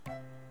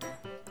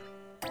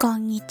こ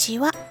んにち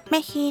は、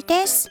めひ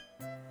です。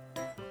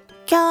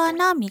今日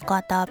の御言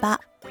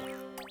葉、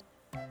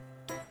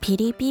ピ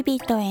リピ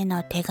人へ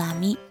の手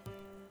紙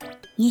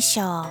2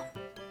章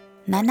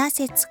7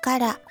節か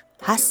ら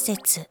8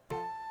節。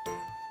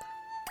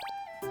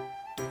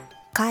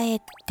かえっ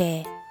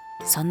て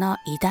その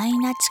偉大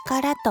な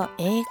力と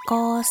栄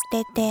光を捨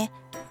てて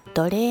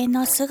奴隷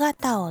の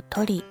姿を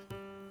とり、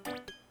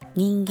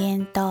人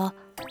間と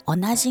同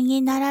じ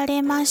になら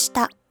れまし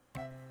た。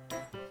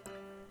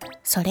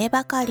それ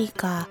ばかり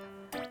か、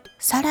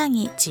さら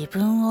に自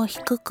分を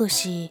低く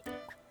し、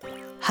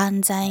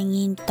犯罪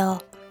人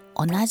と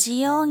同じ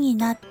ように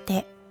なっ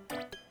て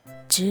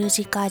十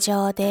字架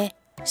上で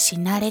死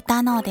なれ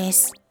たので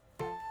す。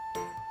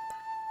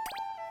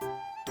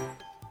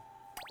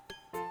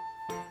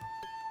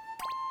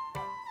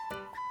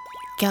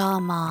今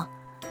日も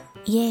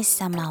イエス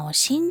様を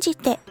信じ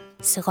て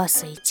過ご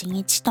す一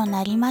日と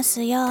なりま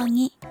すよう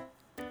に。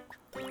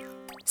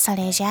そ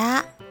れじゃ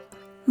あ、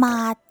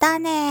また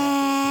ね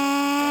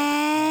ー。